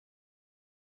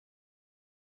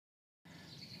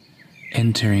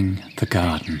entering the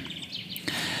garden.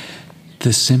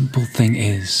 The simple thing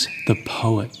is, the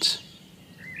poet,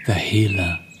 the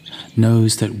healer,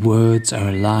 knows that words are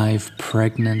alive,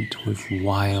 pregnant with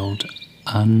wild,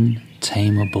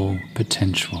 untameable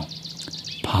potential.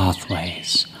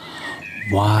 Pathways,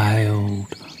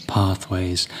 wild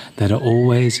pathways that are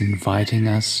always inviting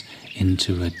us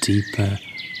into a deeper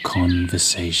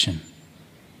conversation.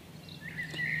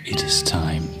 It is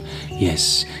time,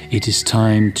 yes, it is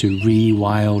time to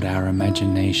rewild our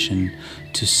imagination,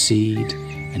 to seed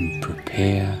and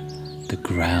prepare the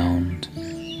ground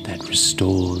that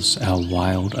restores our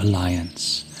wild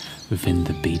alliance within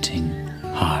the beating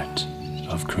heart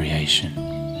of creation.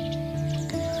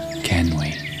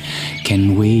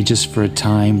 Can we just for a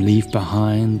time leave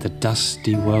behind the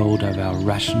dusty world of our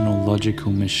rational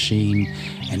logical machine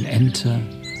and enter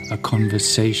a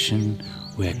conversation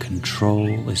where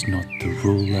control is not the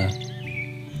ruler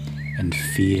and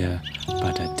fear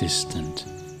but a distant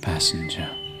passenger,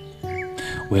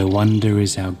 where wonder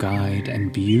is our guide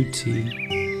and beauty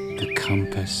the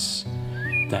compass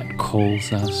that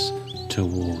calls us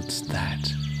towards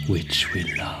that which we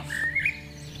love.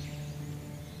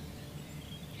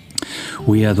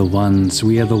 We are the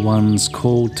ones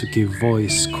called to give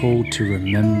voice, called to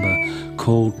remember,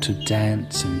 called to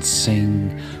dance and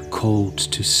sing, called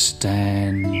to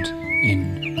stand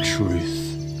in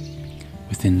truth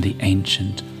within the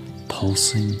ancient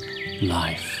pulsing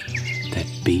life that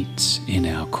beats in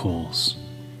our calls.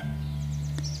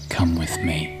 Come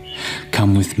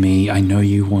with me, I know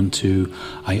you want to,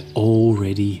 I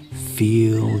already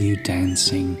feel you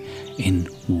dancing in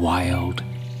wild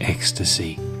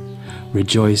ecstasy,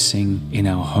 rejoicing in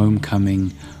our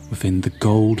homecoming within the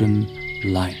golden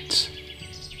light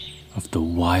of the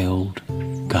wild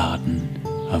garden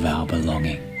of our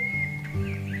belonging.